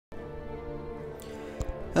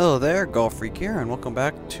Hello there, Golf Freak here, and welcome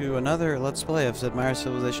back to another Let's Play of Sid Meier's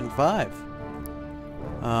Civilization 5.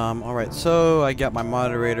 Alright, so I got my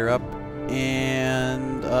moderator up,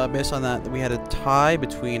 and based on that, we had a tie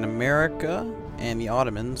between America and the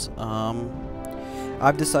Ottomans.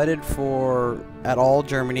 I've decided at all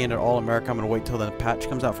Germany and at all America, I'm going to wait till the patch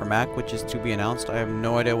comes out for Mac, which is to be announced. I have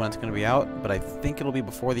no idea when it's going to be out, but I think it'll be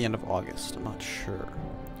before the end of August. I'm not sure.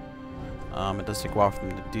 It does take a while for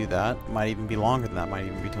them to do that. Might even be longer than that. Might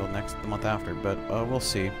even be till the month after. But we'll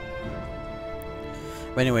see.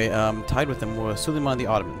 But anyway, tied with them was Suleiman the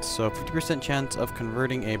Ottomans. So 50% chance of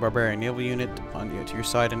converting a barbarian naval unit to your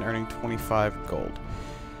side and earning 25 gold.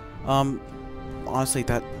 Honestly,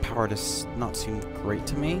 that power does not seem great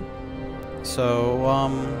to me. So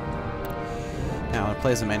now I'm gonna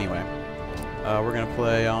play as them anyway. We're gonna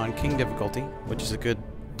play on King difficulty, which is a good,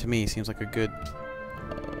 to me, seems like a good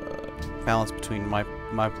balance between my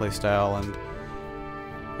playstyle and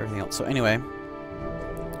everything else. So anyway,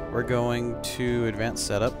 we're going to advanced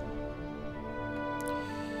setup.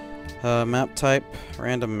 Map type,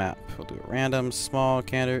 random map. We'll do it random, small,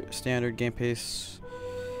 standard, game pace,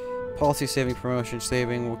 policy saving, promotion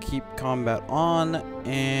saving. We'll keep combat on,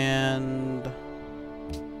 and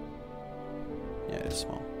yeah, it's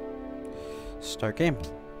small. Start game.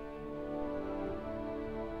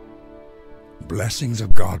 Blessings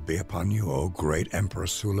of God be upon you, O great Emperor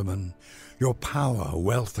Suleiman. Your power,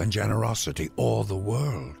 wealth, and generosity awe the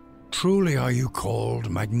world. Truly are you called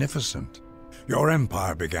magnificent. Your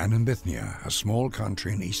empire began in Bithynia, a small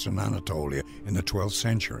country in eastern Anatolia in the 12th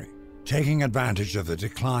century. Taking advantage of the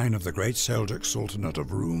decline of the great Seljuk Sultanate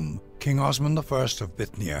of Rum, King Osman I of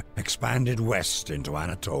Bithynia expanded west into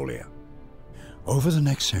Anatolia. Over the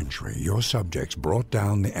next century, your subjects brought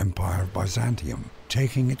down the Empire of Byzantium,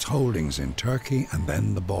 taking its holdings in Turkey and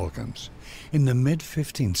then the Balkans. In the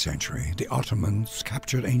mid-15th century, the Ottomans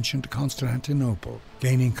captured ancient Constantinople,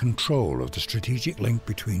 gaining control of the strategic link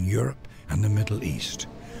between Europe and the Middle East.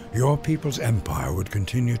 Your people's empire would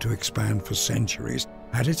continue to expand for centuries,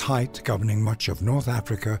 at its height governing much of North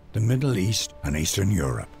Africa, the Middle East, and Eastern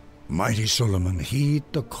Europe. Mighty Suleiman, heed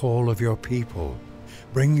the call of your people.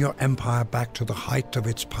 Bring your empire back to the height of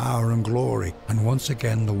its power and glory, and once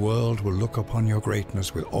again the world will look upon your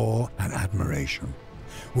greatness with awe and admiration.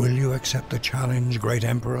 Will you accept the challenge, great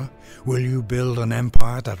emperor? Will you build an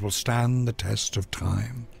empire that will stand the test of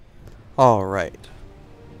time? Alright.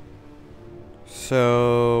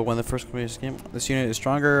 So, when the first completes game, this unit is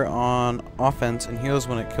stronger on offense and heals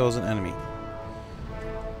when it kills an enemy.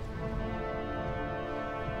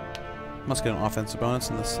 Must get an offensive bonus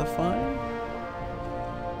in the Sapphire.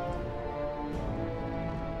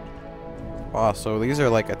 Wow, so these are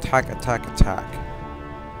like attack. Alright,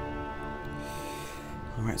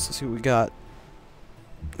 so let's see what we got.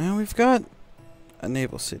 Now we've got a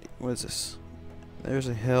naval city. What is this? There's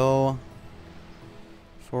a hill.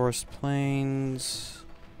 Forest plains.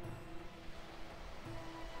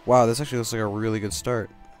 Wow, this actually looks like a really good start.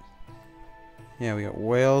 Yeah, we got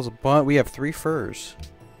whales, but we have 3 furs.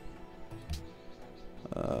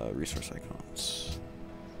 Resource icons.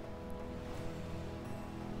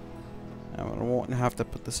 I won't have to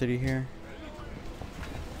put the city here.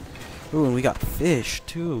 Ooh, and we got fish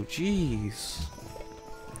too. Jeez.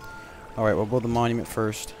 Alright, we'll build the monument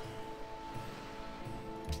first.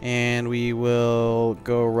 And we will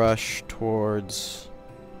go rush towards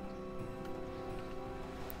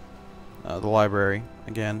the library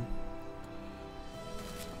again.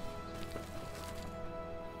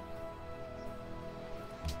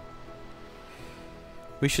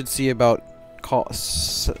 We should see about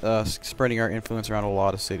spreading our influence around a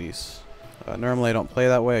lot of cities. Normally I don't play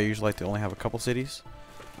that way. I usually like to only have a couple cities.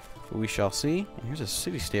 But we shall see. And here's a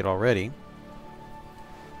city-state already.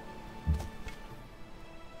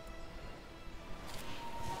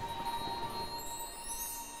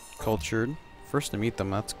 Cultured. First to meet them,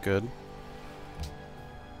 that's good.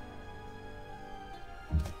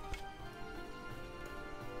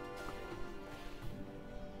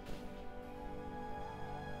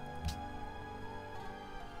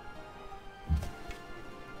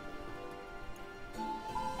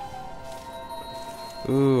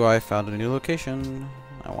 Ooh, I found a new location.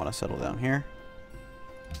 I want to settle down here.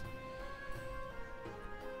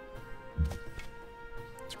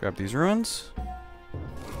 Let's grab these ruins.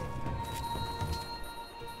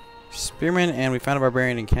 Spearman, and we found a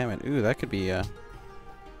barbarian encampment. Ooh, that could be a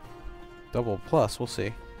double plus. We'll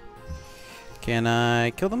see. Can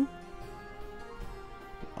I kill them?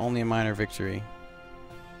 Only a minor victory.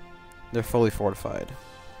 They're fully fortified.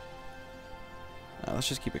 Let's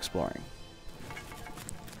just keep exploring.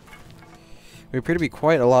 We appear to be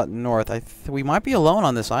quite a lot north. We might be alone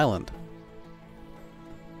on this island.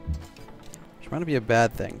 Which might be a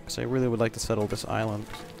bad thing, because I really would like to settle this island.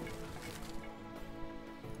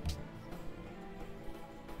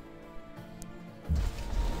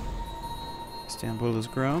 Istanbul has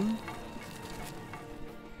grown.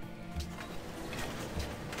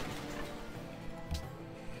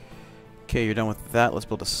 Okay, you're done with that. Let's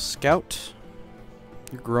build a scout.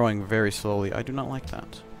 You're growing very slowly. I do not like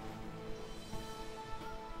that.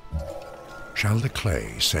 Shall the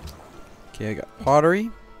clay set? Okay, I got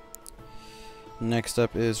pottery. Next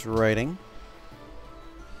up is writing.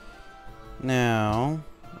 Now,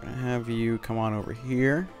 I'm going to have you come on over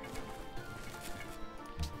here.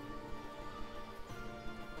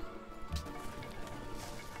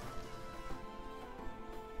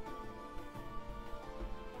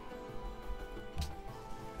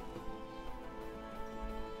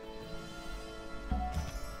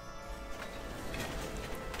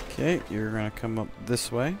 Okay, you're gonna come up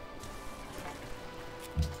this way.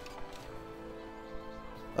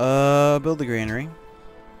 Build the granary.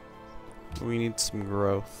 We need some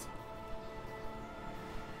growth.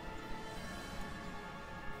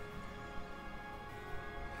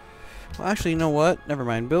 Well, actually, you know what? Never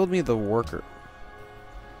mind. Build me the worker.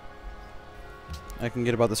 I can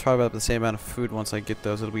get probably about the same amount of food once I get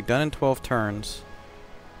those. It'll be done in 12 turns.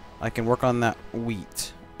 I can work on that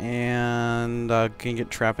wheat. And can get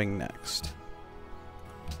trapping next.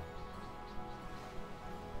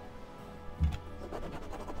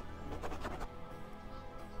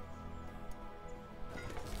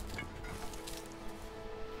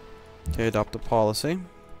 Okay, adopt a policy.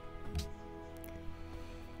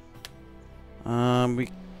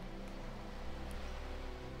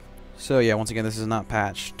 So yeah, once again, this is not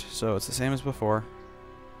patched, so it's the same as before.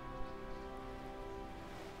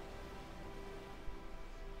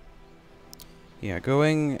 Yeah,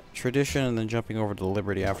 going tradition and then jumping over to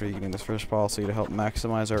liberty after getting this first policy to help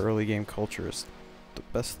maximize our early game culture is the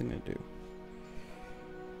best thing to do.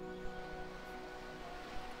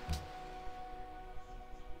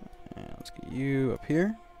 And let's get you up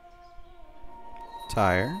here.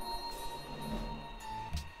 Tire.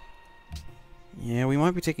 Yeah, we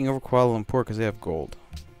might be taking over Kuala Lumpur because they have gold.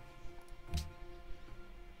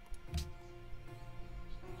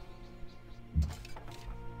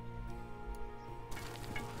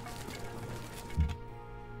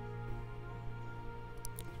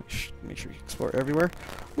 Make sure you explore everywhere.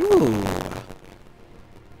 Ooh!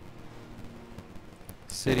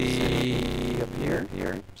 City up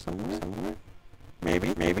here, somewhere. Maybe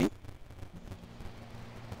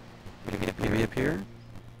up here.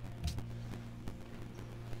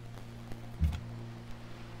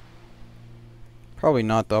 Probably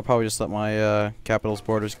not, though. I'll probably just let my capital's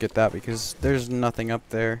borders get that because there's nothing up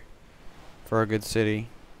there for a good city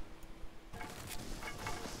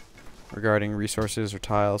regarding resources or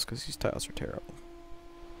tiles, because these tiles are terrible.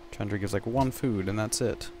 Chandra gives like 1 food and that's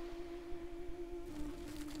it.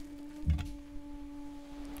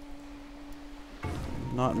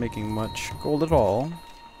 Not making much gold at all.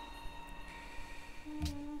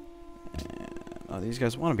 And, these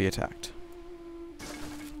guys want to be attacked.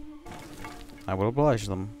 I will oblige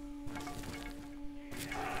them.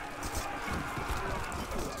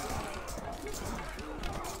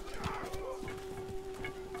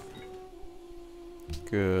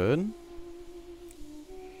 Good.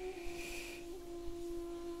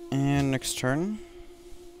 And next turn.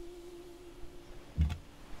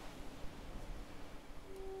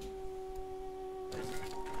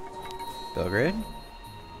 Belgrade.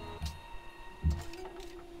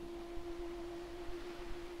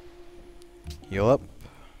 Heal up.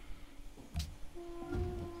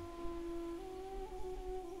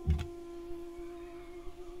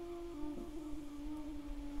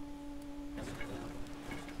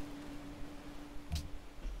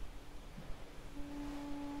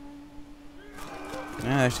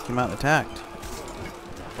 Yeah, I actually came out and attacked.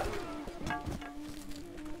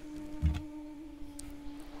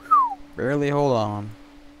 Barely hold on.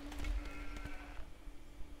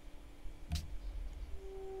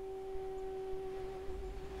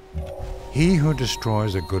 He who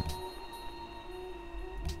destroys a good...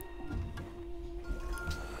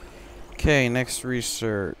 Okay, next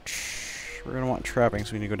research. We're gonna want trapping,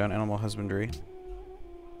 so we need to go down animal husbandry.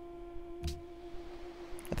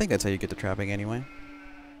 I think that's how you get the trapping anyway.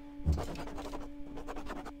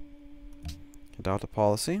 Adopt a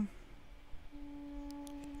policy.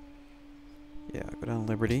 Yeah, go down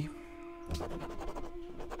Liberty.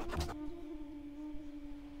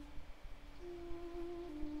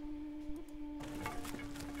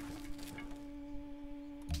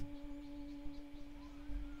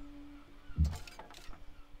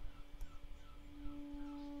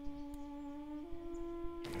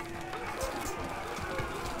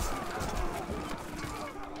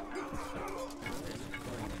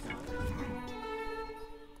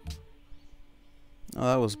 Oh,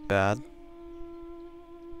 that was bad.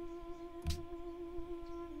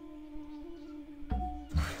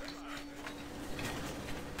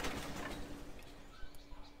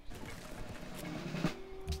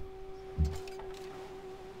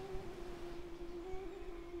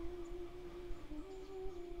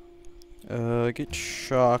 Get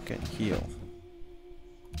shock and heal.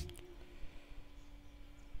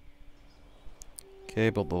 Okay,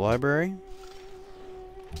 build the library.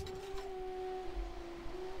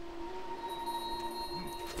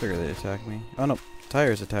 Figure they attack me. Oh no,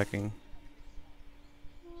 Tyre's attacking.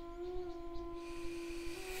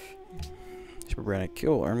 Super Brannick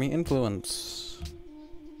kill army influence.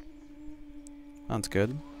 Sounds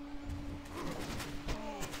good.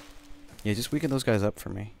 Yeah, just weaken those guys up for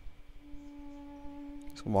me.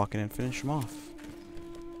 Just walk in and finish them off.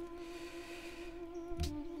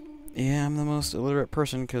 Yeah, I'm the most illiterate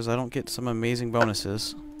person because I don't get some amazing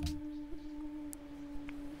bonuses.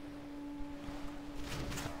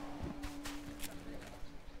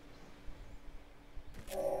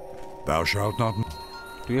 Thou shalt not...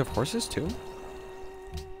 Do we have horses too?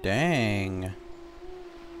 Dang.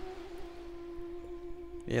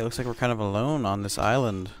 Yeah, it looks like we're kind of alone on this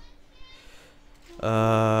island.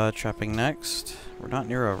 Trapping next. We're not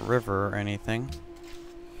near a river or anything.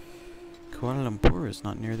 Kuala Lumpur is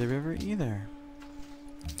not near the river either.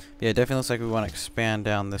 Yeah, it definitely looks like we want to expand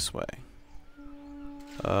down this way.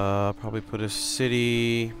 Probably put a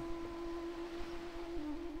city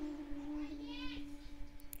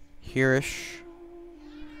here-ish.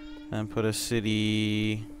 And put a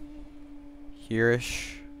city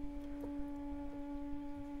here-ish.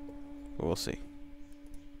 But we'll see.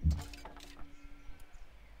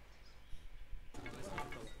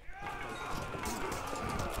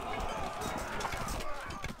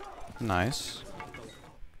 Nice.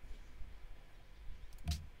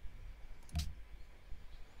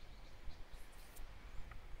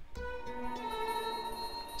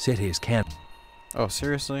 Cities can't. Oh,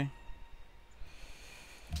 seriously?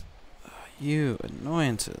 You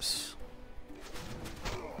annoyances.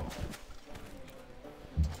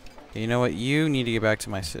 You know what? You need to get back to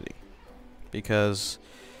my city. Because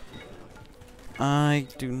I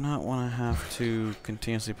do not want to have to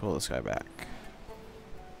continuously pull this guy back.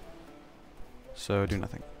 So do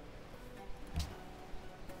nothing.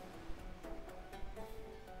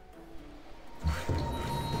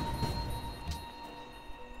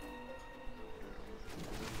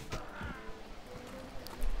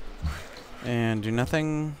 And do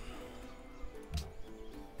nothing.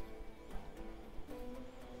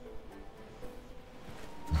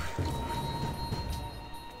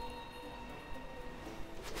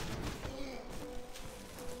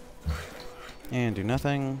 And do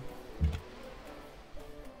nothing.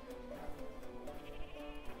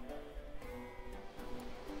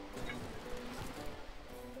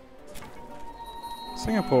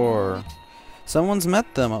 Singapore. Someone's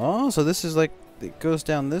met them. Oh, so this is like, it goes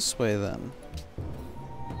down this way then.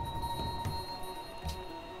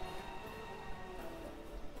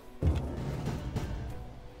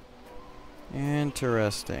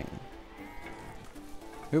 Interesting.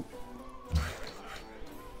 Oop.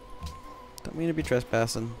 Don't mean to be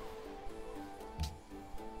trespassing.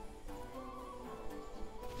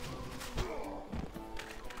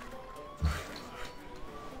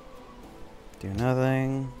 Do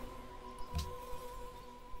nothing.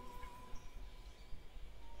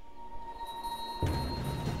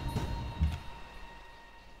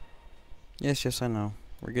 Yes, yes, I know.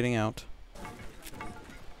 We're getting out.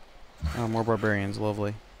 Oh, more barbarians.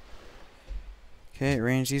 Lovely. Okay,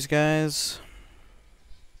 range these guys.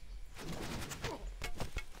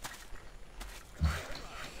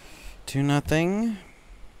 Do nothing.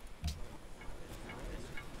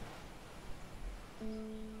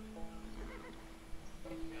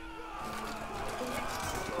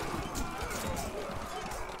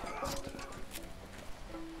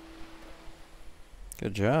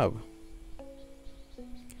 Good job.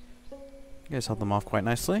 You guys held them off quite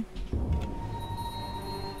nicely.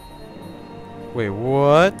 Wait,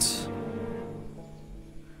 what?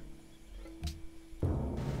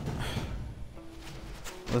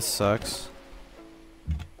 This sucks.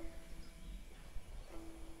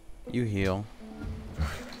 You heal.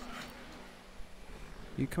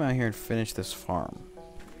 You come out here and finish this farm.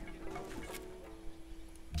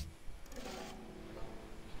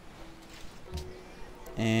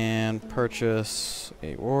 And purchase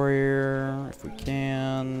a warrior if we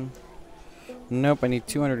can. Nope, I need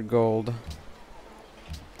 200 gold.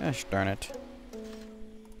 Gosh darn it.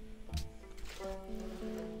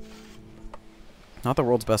 Not the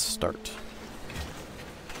world's best start.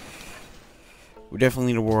 We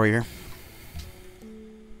definitely need a warrior.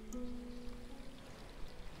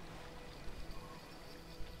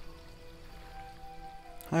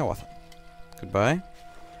 Hiawatha. Goodbye.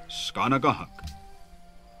 Skanagahak.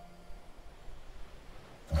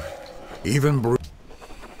 Even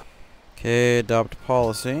Okay, adopt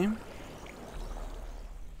policy.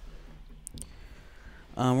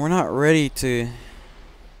 We're not ready to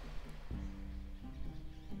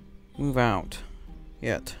move out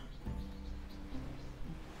yet.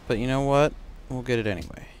 But you know what? We'll get it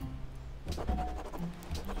anyway.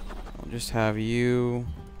 We'll just have you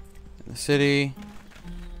in the city.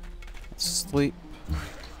 Sleep.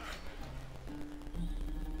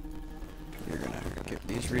 You're gonna get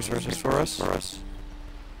these resources for us.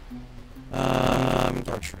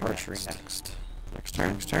 Archery next. Next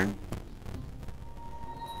turn.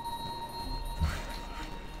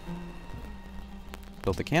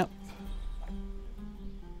 Build the camp.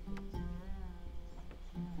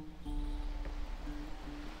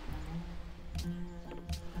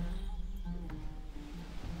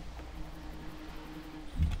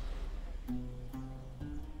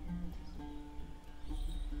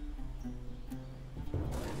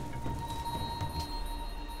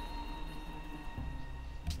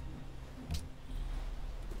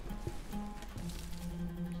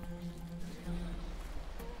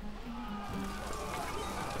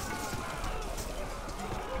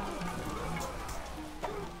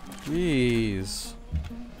 Jeez.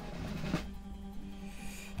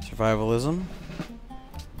 Survivalism.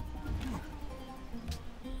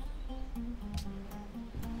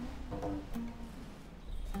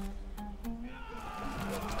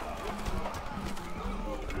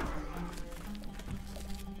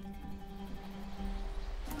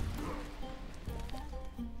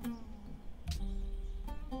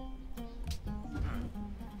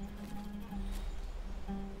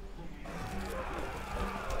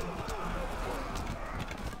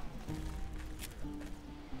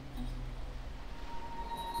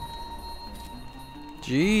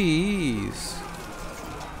 Jeez.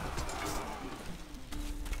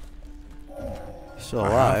 Still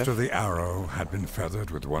alive. After the arrow had been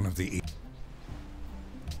feathered with one of the...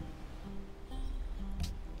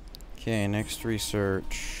 Okay, next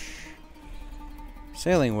research.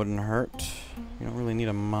 Sailing wouldn't hurt. You don't really need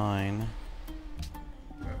a mine.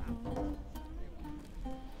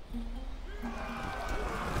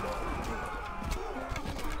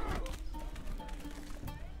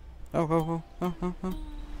 Oh.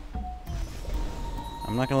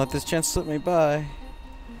 I'm not gonna let this chance slip me by.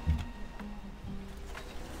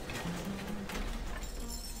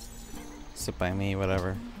 Slip by me,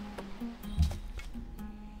 whatever.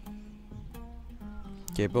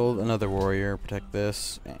 Okay, build another warrior, protect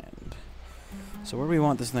this, and... So where do we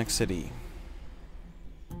want this next city?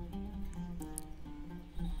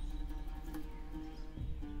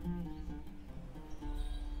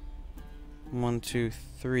 One, two,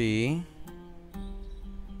 three.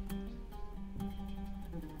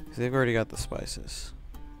 Because they've already got the spices.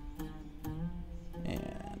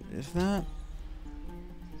 And is that...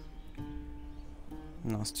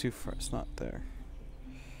 No, it's too far. It's not there.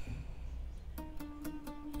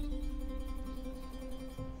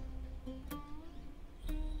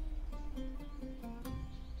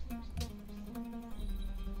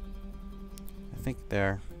 I think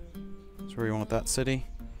there. That's where we want that city.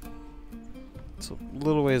 It's a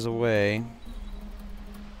little ways away.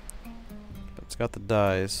 But it's got the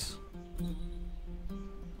dyes.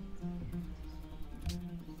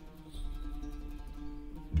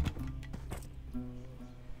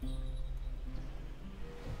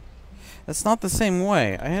 That's not the same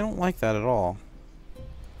way. I don't like that at all.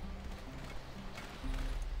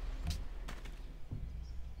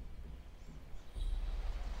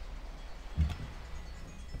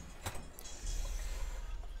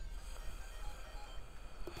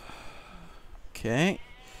 Okay.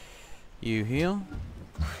 You heal.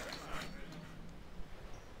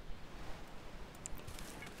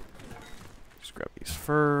 Just grab these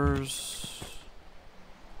furs.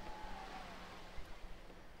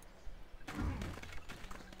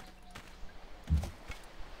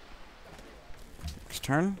 Next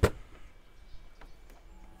turn.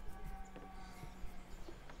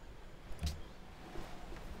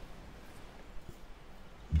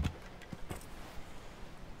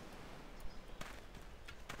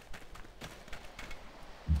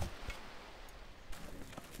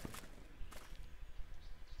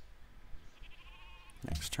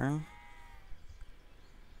 Next turn.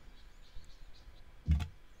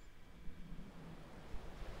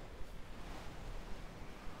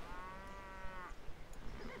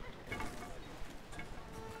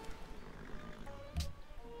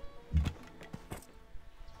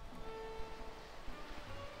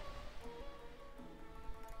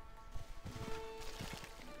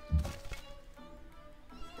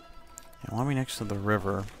 next to the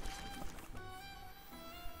river.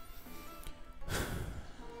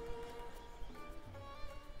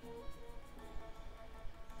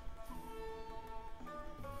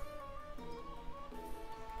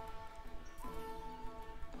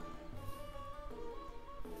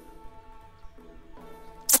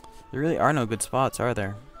 There really are no good spots, are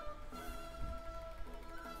there?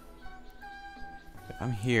 If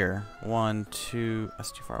I'm here, 1, 2,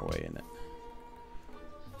 that's too far away, isn't it?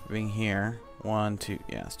 Being here, 1, 2,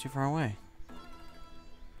 yeah, it's too far away.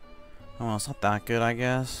 Oh, well, it's not that good, I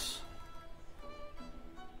guess.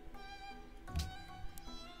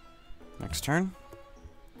 Next turn.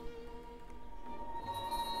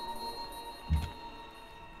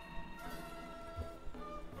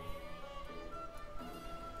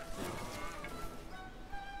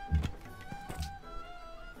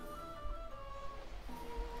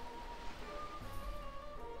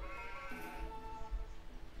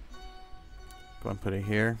 Go and put it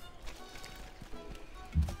here.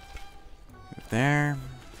 Move there.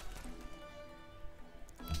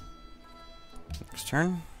 Next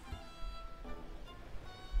turn.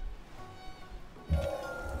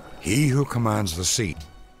 He who commands the sea.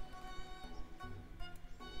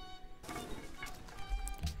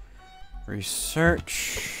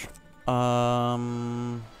 Research.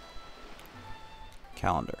 Calendar.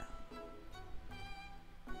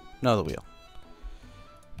 No, the wheel.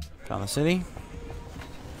 Found the city.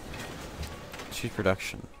 Choose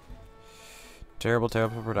production. Terrible,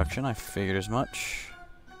 terrible production. I figured as much.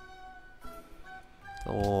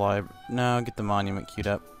 The no, get the monument queued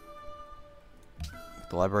up. Get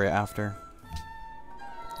the library after.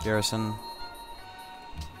 Garrison.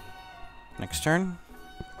 Next turn.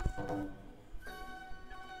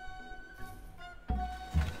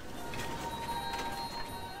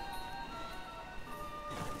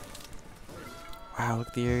 Wow, look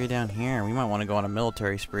at the area down here. We might want to go on a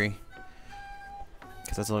military spree.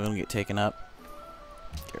 Because that's all going to get taken up.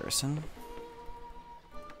 Garrison.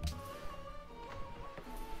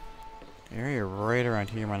 The area right around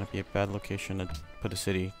here might not be a bad location to put a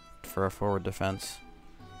city for a forward defense.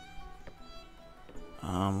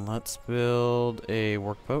 Let's build a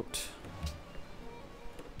workboat.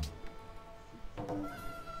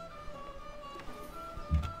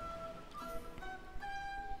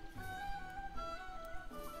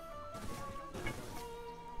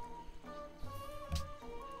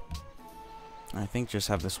 I think just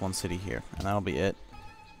have this one city here, and that'll be it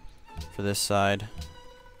for this side.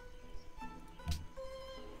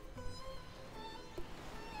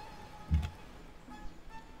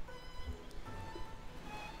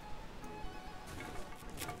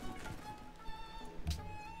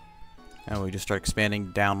 And we just start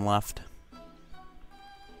expanding down left.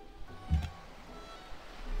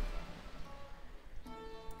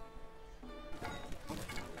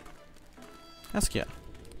 Askia.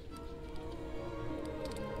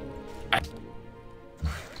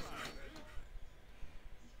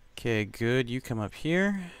 Okay, good. You come up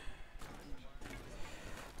here.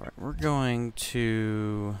 Alright, we're going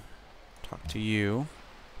to talk to you.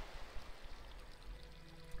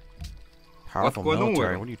 Powerful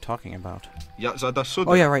military? What are you talking about?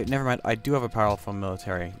 Oh yeah, right, never mind. I do have a powerful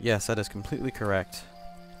military. Yes, that is completely correct.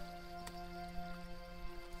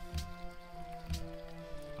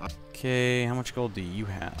 Okay, how much gold do you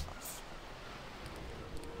have?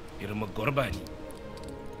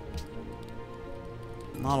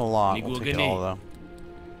 Not a lot. We'll take it all, though.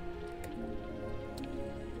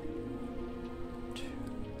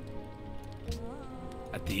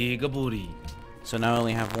 So now I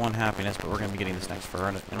only have 1 happiness, but we're going to be getting this next for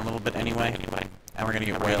in a little bit anyway. And we're going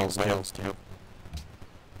to get whales too.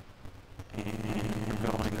 And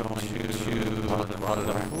we're going to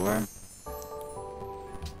the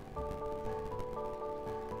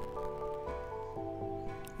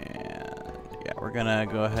and yeah, we're going to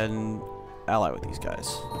go ahead and ally with these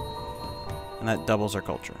guys. And that doubles our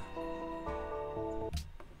culture.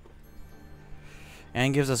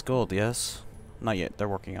 And gives us gold, yes? Not yet, they're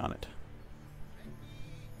working on it.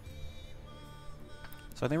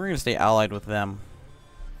 So I think we're going to stay allied with them.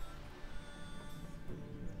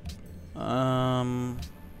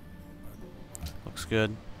 Looks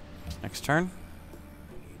good. Next turn.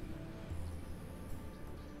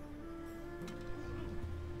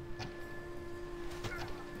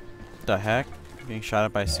 The heck? Being shot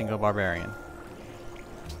at by a single barbarian.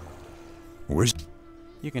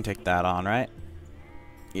 You can take that on, right?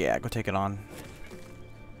 Yeah, go take it on.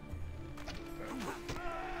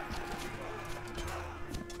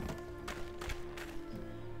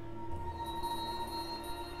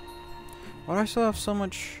 Why do I still have so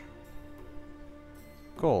much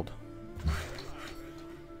gold?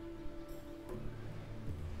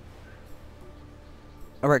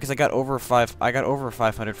 Alright, because I got over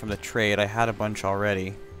 500 from the trade. I had a bunch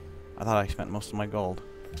already. I thought I spent most of my gold.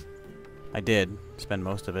 I did spend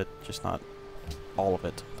most of it, just not all of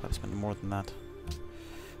it. I thought I spent more than that.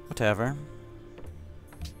 Whatever.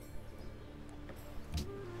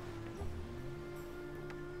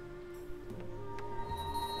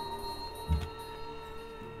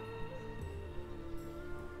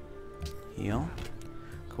 Heal.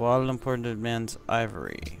 Kuala Lumpur demands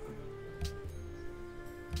ivory.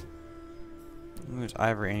 There's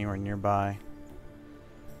ivory anywhere nearby.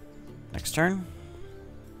 Next turn.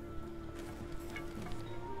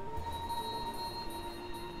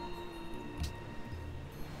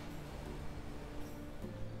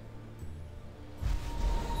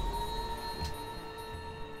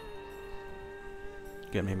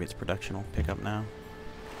 Good, maybe its production will pick up now.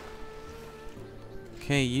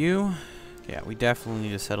 Okay, you. Yeah, we definitely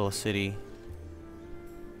need to settle a city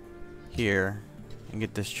here and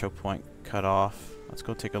get this choke point cut off. Let's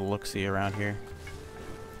go take a look-see around here.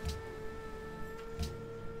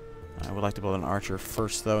 I would like to build an archer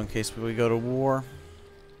first, though, in case we go to war.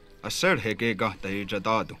 You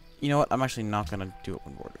know what? I'm actually not going to do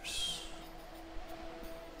open borders.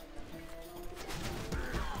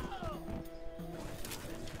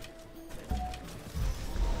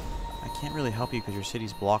 I can't really help you because your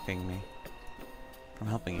city's blocking me from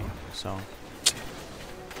helping you, so...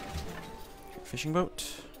 Fishing boat.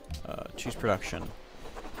 Choose production.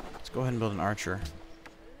 Let's go ahead and build an archer.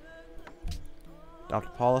 Adopt a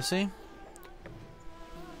policy.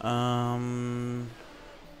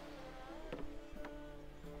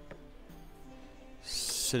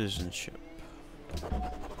 Citizenship.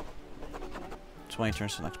 20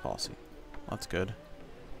 turns to the next policy. That's good.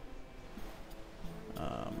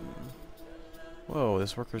 Whoa,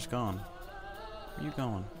 this worker's gone. Where are you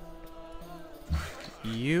going?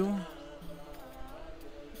 You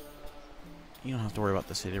don't have to worry about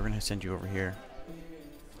the city. We're gonna send you over here.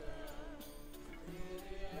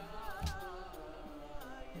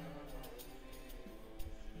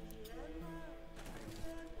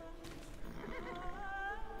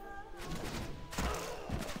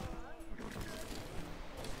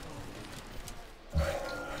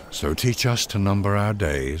 So teach us to number our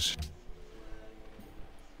days.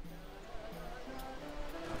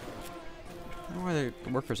 Why are the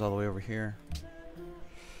workers all the way over here?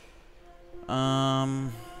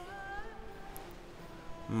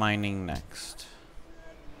 Mining next.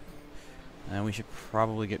 And we should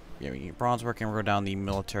probably get we get bronze work and we'll go down the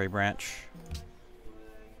military branch.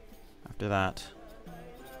 After that.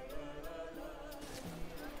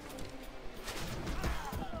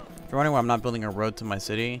 If you're wondering why I'm not building a road to my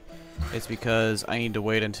city, it's because I need to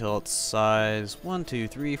wait until it's size 1, 2,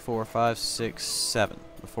 3, 4, 5, 6, 7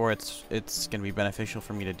 before it's gonna be beneficial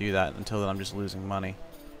for me to do that. Until then I'm just losing money.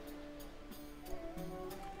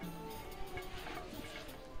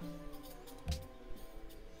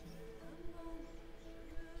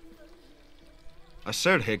 Yes,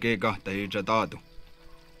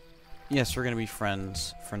 we're gonna be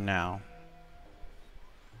friends for now.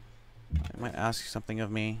 I might ask something of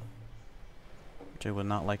me, which I would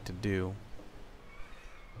not like to do.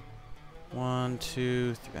 1,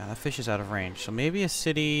 2, 3. That fish is out of range, so maybe a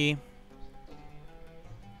city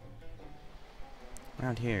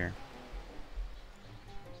around here.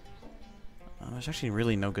 There's actually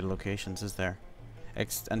really no good locations, is there?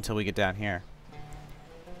 Until we get down here.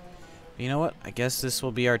 You know what? I guess this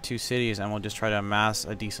will be our 2 cities, and we'll just try to amass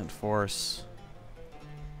a decent force,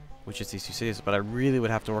 which is these 2 cities. But I really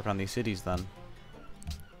would have to work on these cities then.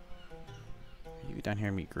 You get down here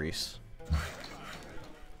and meet Greece.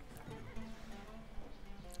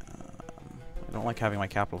 I don't like having my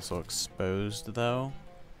capital so exposed, though.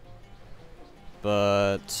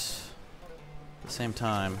 But at the same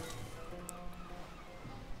time,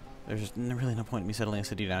 there's just really no point in me settling a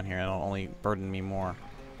city down here. It'll only burden me more.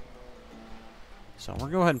 So we're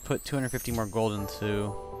going to go ahead and put 250 more gold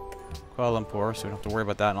into Kuala Lumpur, so we don't have to worry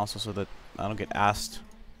about that, and also so that I don't get asked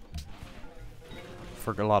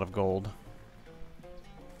for a lot of gold.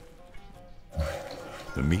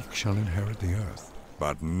 The meek shall inherit the earth,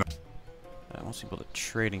 but no. Once we build a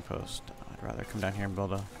trading post, I'd rather come down here and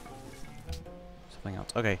build something else.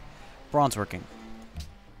 Okay, bronze working.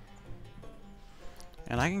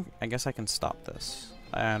 And I guess I can stop this.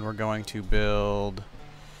 And we're going to build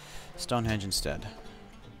Stonehenge instead.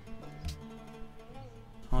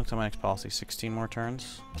 How long's my next policy? 16 more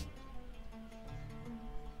turns.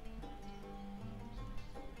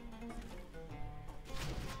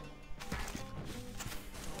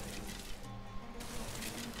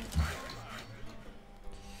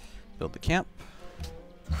 Build the camp.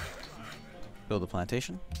 build a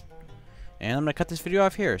plantation. And I'm going to cut this video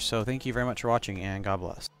off here, so thank you very much for watching, and God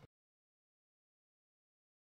bless.